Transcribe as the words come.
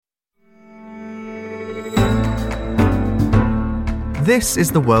This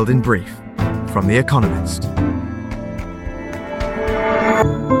is The World in Brief from The Economist.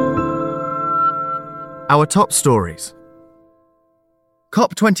 Our top stories.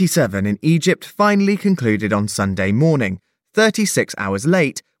 COP27 in Egypt finally concluded on Sunday morning, 36 hours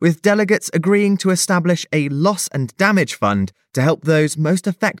late, with delegates agreeing to establish a loss and damage fund to help those most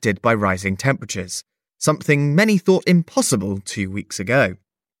affected by rising temperatures, something many thought impossible 2 weeks ago.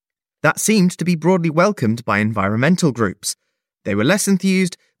 That seemed to be broadly welcomed by environmental groups. They were less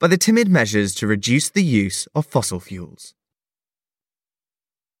enthused by the timid measures to reduce the use of fossil fuels.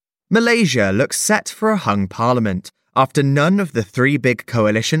 Malaysia looks set for a hung parliament after none of the three big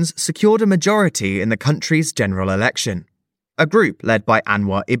coalitions secured a majority in the country's general election. A group led by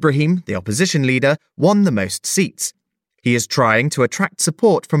Anwar Ibrahim, the opposition leader, won the most seats. He is trying to attract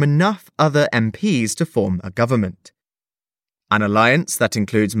support from enough other MPs to form a government. An alliance that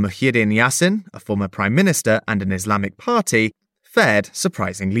includes Muhyiddin Yassin, a former prime minister, and an Islamic party, fared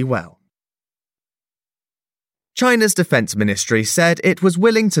surprisingly well. China's defense ministry said it was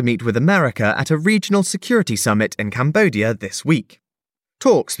willing to meet with America at a regional security summit in Cambodia this week.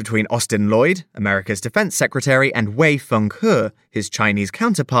 Talks between Austin Lloyd, America's defense secretary, and Wei Fenghe, his Chinese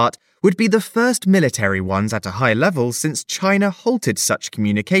counterpart, would be the first military ones at a high level since China halted such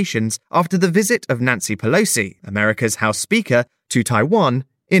communications after the visit of Nancy Pelosi, America's House Speaker, to Taiwan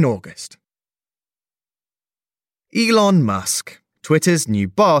in August. Elon Musk, Twitter's new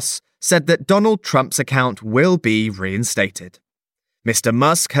boss, said that Donald Trump's account will be reinstated. Mr.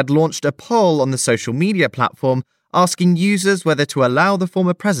 Musk had launched a poll on the social media platform asking users whether to allow the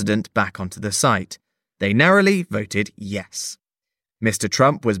former president back onto the site. They narrowly voted yes. Mr.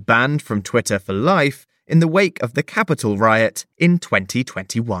 Trump was banned from Twitter for life in the wake of the Capitol riot in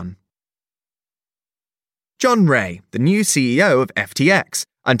 2021. John Ray, the new CEO of FTX,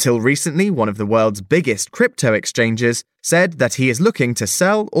 until recently one of the world's biggest crypto exchanges, said that he is looking to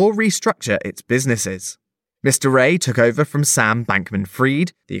sell or restructure its businesses. Mr. Ray took over from Sam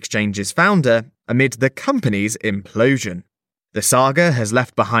Bankman-Fried, the exchange's founder, amid the company's implosion. The saga has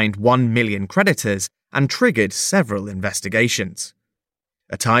left behind 1 million creditors and triggered several investigations.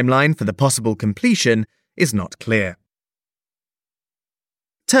 A timeline for the possible completion is not clear.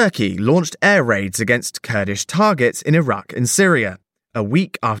 Turkey launched air raids against Kurdish targets in Iraq and Syria. A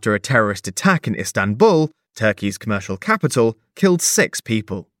week after a terrorist attack in Istanbul, Turkey's commercial capital, killed 6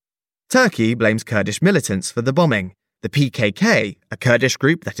 people. Turkey blames Kurdish militants for the bombing. The PKK, a Kurdish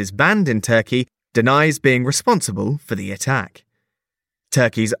group that is banned in Turkey, denies being responsible for the attack.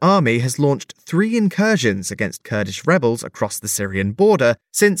 Turkey's army has launched 3 incursions against Kurdish rebels across the Syrian border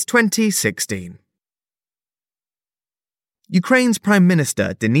since 2016. Ukraine's Prime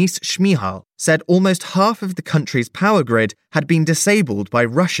Minister Denis Shmyhal said almost half of the country's power grid had been disabled by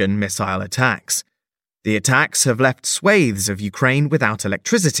Russian missile attacks. The attacks have left swathes of Ukraine without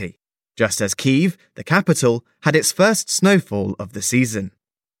electricity, just as Kyiv, the capital, had its first snowfall of the season.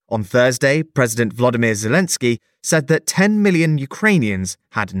 On Thursday, President Volodymyr Zelensky said that 10 million Ukrainians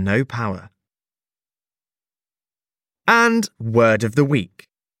had no power. And word of the week.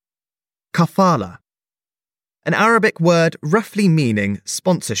 Kafala. An Arabic word roughly meaning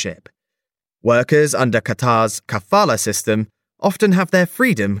sponsorship. Workers under Qatar's kafala system often have their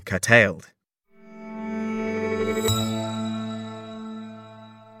freedom curtailed.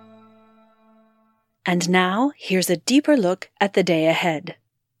 And now, here's a deeper look at the day ahead.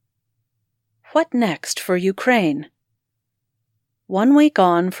 What next for Ukraine? 1 week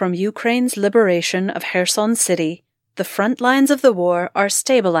on from Ukraine's liberation of Kherson City, the front lines of the war are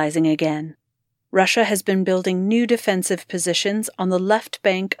stabilizing again. Russia has been building new defensive positions on the left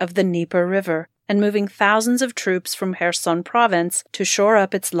bank of the Dnieper River and moving thousands of troops from Kherson province to shore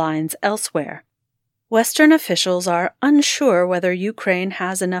up its lines elsewhere. Western officials are unsure whether Ukraine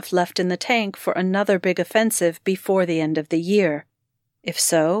has enough left in the tank for another big offensive before the end of the year. If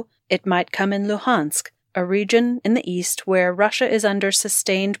so, it might come in Luhansk, a region in the east where Russia is under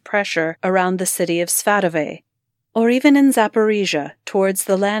sustained pressure around the city of Svadove, or even in Zaporizhia towards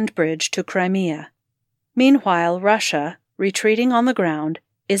the land bridge to Crimea. Meanwhile, Russia, retreating on the ground,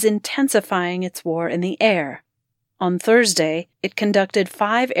 is intensifying its war in the air. On Thursday, it conducted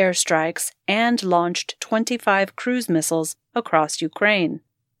 5 airstrikes and launched 25 cruise missiles across Ukraine.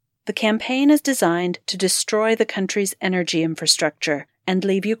 The campaign is designed to destroy the country's energy infrastructure and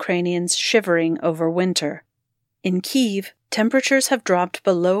leave Ukrainians shivering over winter. In Kyiv, temperatures have dropped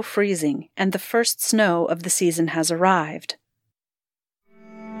below freezing and the first snow of the season has arrived.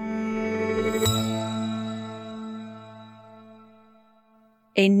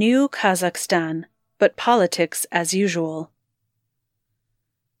 A new Kazakhstan, but politics as usual.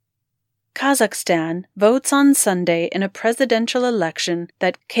 Kazakhstan votes on Sunday in a presidential election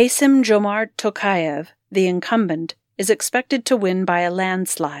that Kassym-Jomart Tokayev, the incumbent, is expected to win by a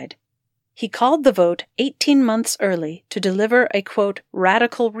landslide. He called the vote 18 months early to deliver a, quote,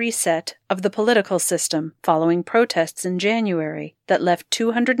 radical reset of the political system following protests in January that left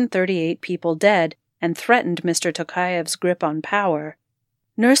 238 people dead and threatened Mr. Tokayev's grip on power.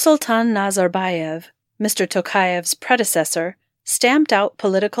 Nursultan Nazarbayev, Mr. Tokayev's predecessor, stamped out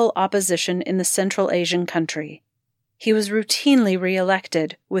political opposition in the Central Asian country. He was routinely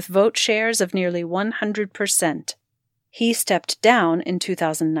re-elected with vote shares of nearly 100%. He stepped down in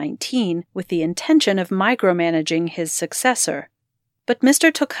 2019 with the intention of micromanaging his successor. But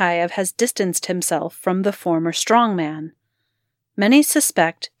Mr. Tokayev has distanced himself from the former strongman. Many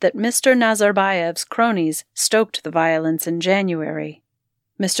suspect that Mr. Nazarbayev's cronies stoked the violence in January.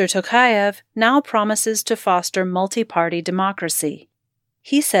 Mr. Tokayev now promises to foster multi-party democracy.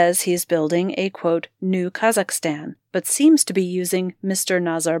 He says he's building a, quote, new Kazakhstan, but seems to be using Mr.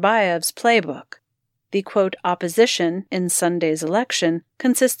 Nazarbayev's playbook. The, quote, opposition in Sunday's election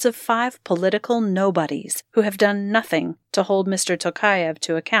consists of 5 political nobodies who have done nothing to hold Mr. Tokayev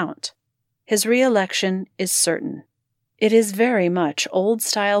to account. His re-election is certain. It is very much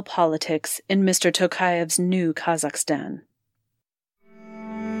old-style politics in Mr. Tokayev's new Kazakhstan.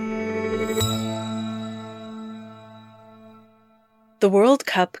 The World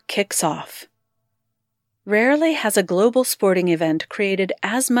Cup kicks off. Rarely has a global sporting event created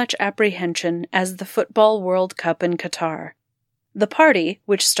as much apprehension as the Football World Cup in Qatar. The party,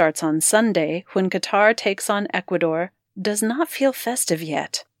 which starts on Sunday when Qatar takes on Ecuador, does not feel festive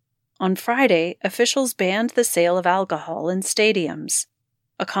yet. On Friday, officials banned the sale of alcohol in stadiums.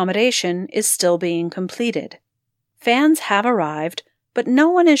 Accommodation is still being completed. Fans have arrived, but no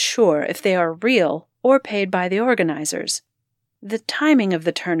one is sure if they are real or paid by the organizers. The timing of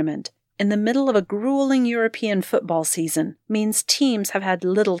the tournament, in the middle of a grueling European football season, means teams have had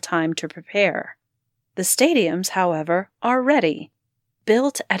little time to prepare. The stadiums, however, are ready.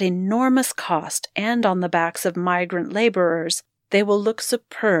 Built at enormous cost and on the backs of migrant laborers, they will look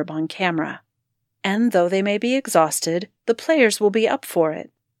superb on camera. And though they may be exhausted, the players will be up for it.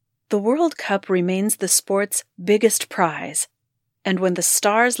 The World Cup remains the sport's biggest prize. And when the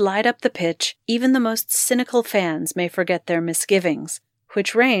stars light up the pitch, even the most cynical fans may forget their misgivings,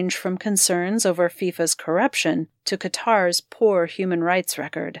 which range from concerns over FIFA's corruption to Qatar's poor human rights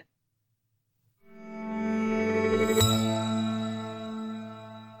record.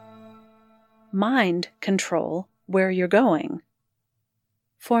 Mind control where you're going.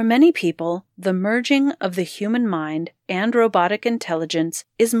 For many people, the merging of the human mind and robotic intelligence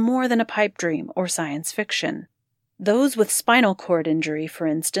is more than a pipe dream or science fiction. Those with spinal cord injury, for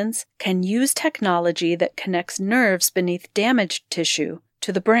instance, can use technology that connects nerves beneath damaged tissue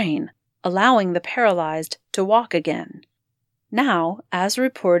to the brain, allowing the paralyzed to walk again. Now, as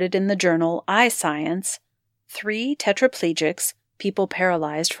reported in the journal iScience, 3 tetraplegics, people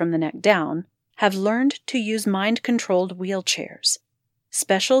paralyzed from the neck down, have learned to use mind-controlled wheelchairs.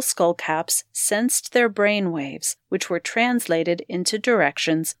 Special skull caps sensed their brain waves, which were translated into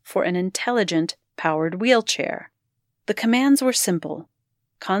directions for an intelligent, powered wheelchair. The commands were simple.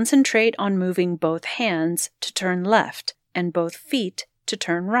 Concentrate on moving both hands to turn left and both feet to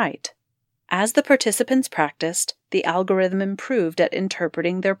turn right. As the participants practiced, the algorithm improved at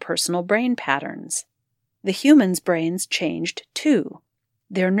interpreting their personal brain patterns. The humans' brains changed too.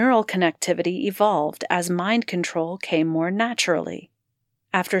 Their neural connectivity evolved as mind control came more naturally.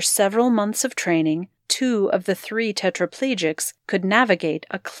 After several months of training, 2 of the 3 tetraplegics could navigate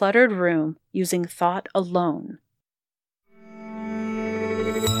a cluttered room using thought alone.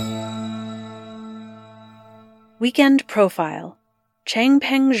 Weekend Profile.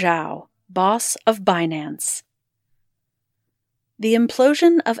 Changpeng Zhao, boss of Binance. The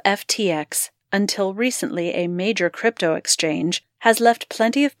implosion of FTX, until recently a major crypto exchange, has left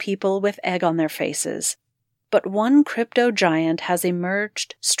plenty of people with egg on their faces. But one crypto giant has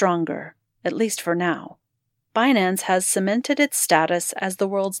emerged stronger, at least for now. Binance has cemented its status as the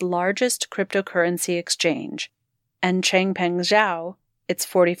world's largest cryptocurrency exchange, and Changpeng Zhao, its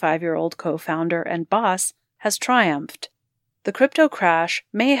 45-year-old co-founder and boss, has triumphed. The crypto crash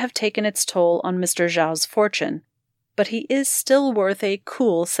may have taken its toll on Mr. Zhao's fortune, but he is still worth a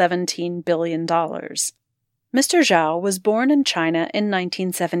cool $17 billion. Mr. Zhao was born in China in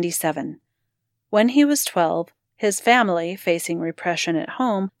 1977. When he was 12, his family, facing repression at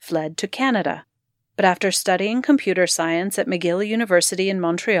home, fled to Canada. But after studying computer science at McGill University in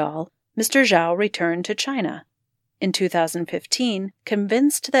Montreal, Mr. Zhao returned to China. In 2015,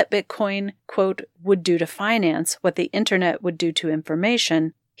 convinced that Bitcoin, quote, would do to finance what the internet would do to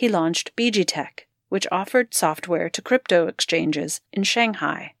information, he launched Bigitech, which offered software to crypto exchanges in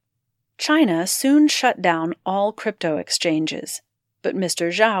Shanghai. China soon shut down all crypto exchanges, but Mr.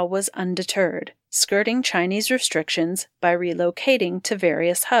 Zhao was undeterred, skirting Chinese restrictions by relocating to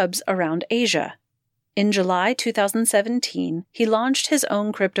various hubs around Asia. In July 2017, he launched his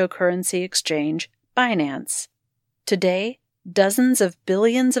own cryptocurrency exchange, Binance. Today, dozens of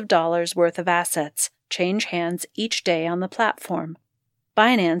billions of dollars worth of assets change hands each day on the platform.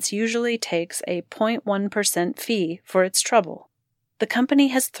 Binance usually takes a 0.1% fee for its trouble. The company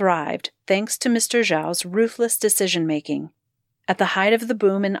has thrived thanks to Mr. Zhao's ruthless decision-making. At the height of the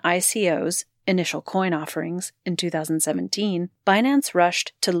boom in ICOs, initial coin offerings, in 2017, Binance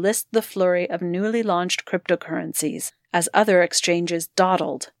rushed to list the flurry of newly launched cryptocurrencies as other exchanges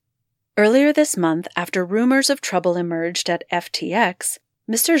dawdled. Earlier this month, after rumors of trouble emerged at FTX,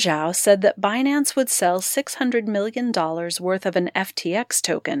 Mr. Zhao said that Binance would sell $600 million worth of an FTX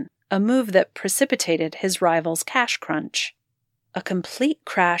token, a move that precipitated his rival's cash crunch. A complete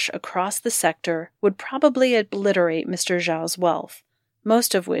crash across the sector would probably obliterate Mr. Zhao's wealth,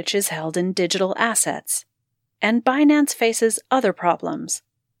 most of which is held in digital assets. And Binance faces other problems.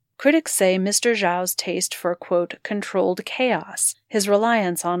 Critics say Mr. Zhao's taste for, quote, controlled chaos, his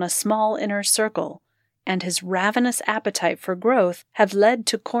reliance on a small inner circle, and his ravenous appetite for growth have led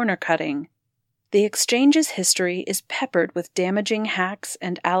to corner-cutting. The exchange's history is peppered with damaging hacks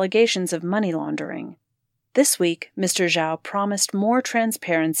and allegations of money laundering. This week, Mr. Zhao promised more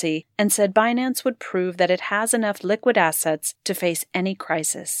transparency and said Binance would prove that it has enough liquid assets to face any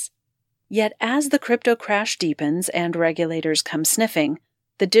crisis. Yet as the crypto crash deepens and regulators come sniffing,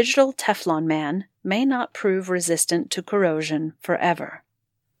 the digital Teflon man may not prove resistant to corrosion forever.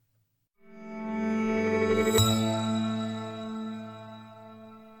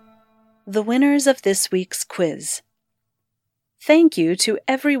 The winners of this week's quiz. Thank you to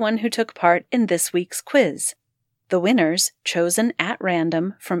everyone who took part in this week's quiz. The winners, chosen at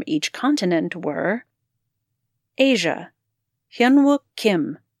random from each continent, were Asia, Hyunwook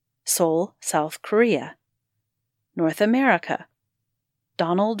Kim, Seoul, South Korea. North America,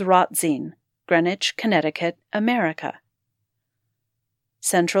 Donald Rotzine, Greenwich, Connecticut, America.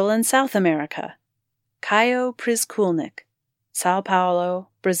 Central and South America, Caio Prizkulnik, Sao Paulo,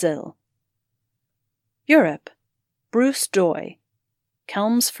 Brazil. Europe, Bruce Doy,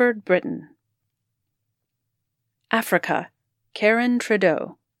 Chelmsford, Britain. Africa, Karen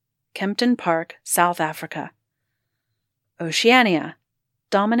Trudeau, Kempton Park, South Africa. Oceania,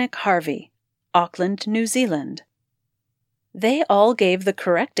 Dominic Harvey, Auckland, New Zealand. They all gave the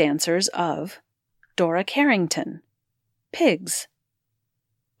correct answers of Dora Carrington, Pigs,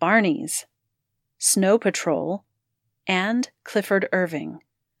 Barneys, Snow Patrol, and Clifford Irving.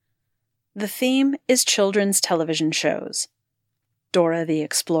 The theme is children's television shows: Dora the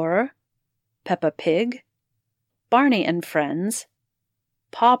Explorer, Peppa Pig, Barney and Friends,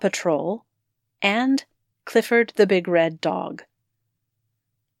 Paw Patrol, and Clifford the Big Red Dog.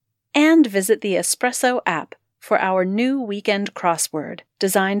 And visit the Espresso app for our new weekend crossword,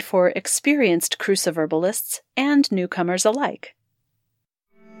 designed for experienced cruciverbalists and newcomers alike.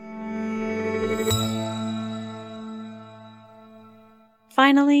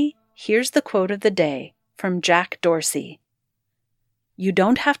 Finally, here's the quote of the day from Jack Dorsey. You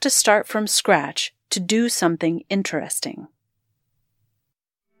don't have to start from scratch to do something interesting.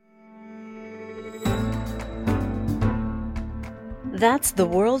 That's The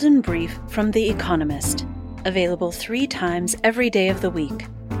World in Brief from The Economist, available 3 times every day of the week.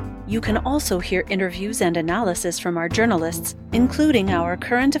 You can also hear interviews and analysis from our journalists, including our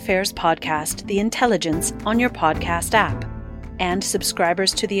current affairs podcast, The Intelligence, on your podcast app. And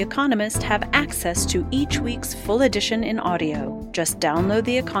subscribers to The Economist have access to each week's full edition in audio. Just download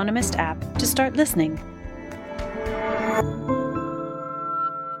The Economist app to start listening.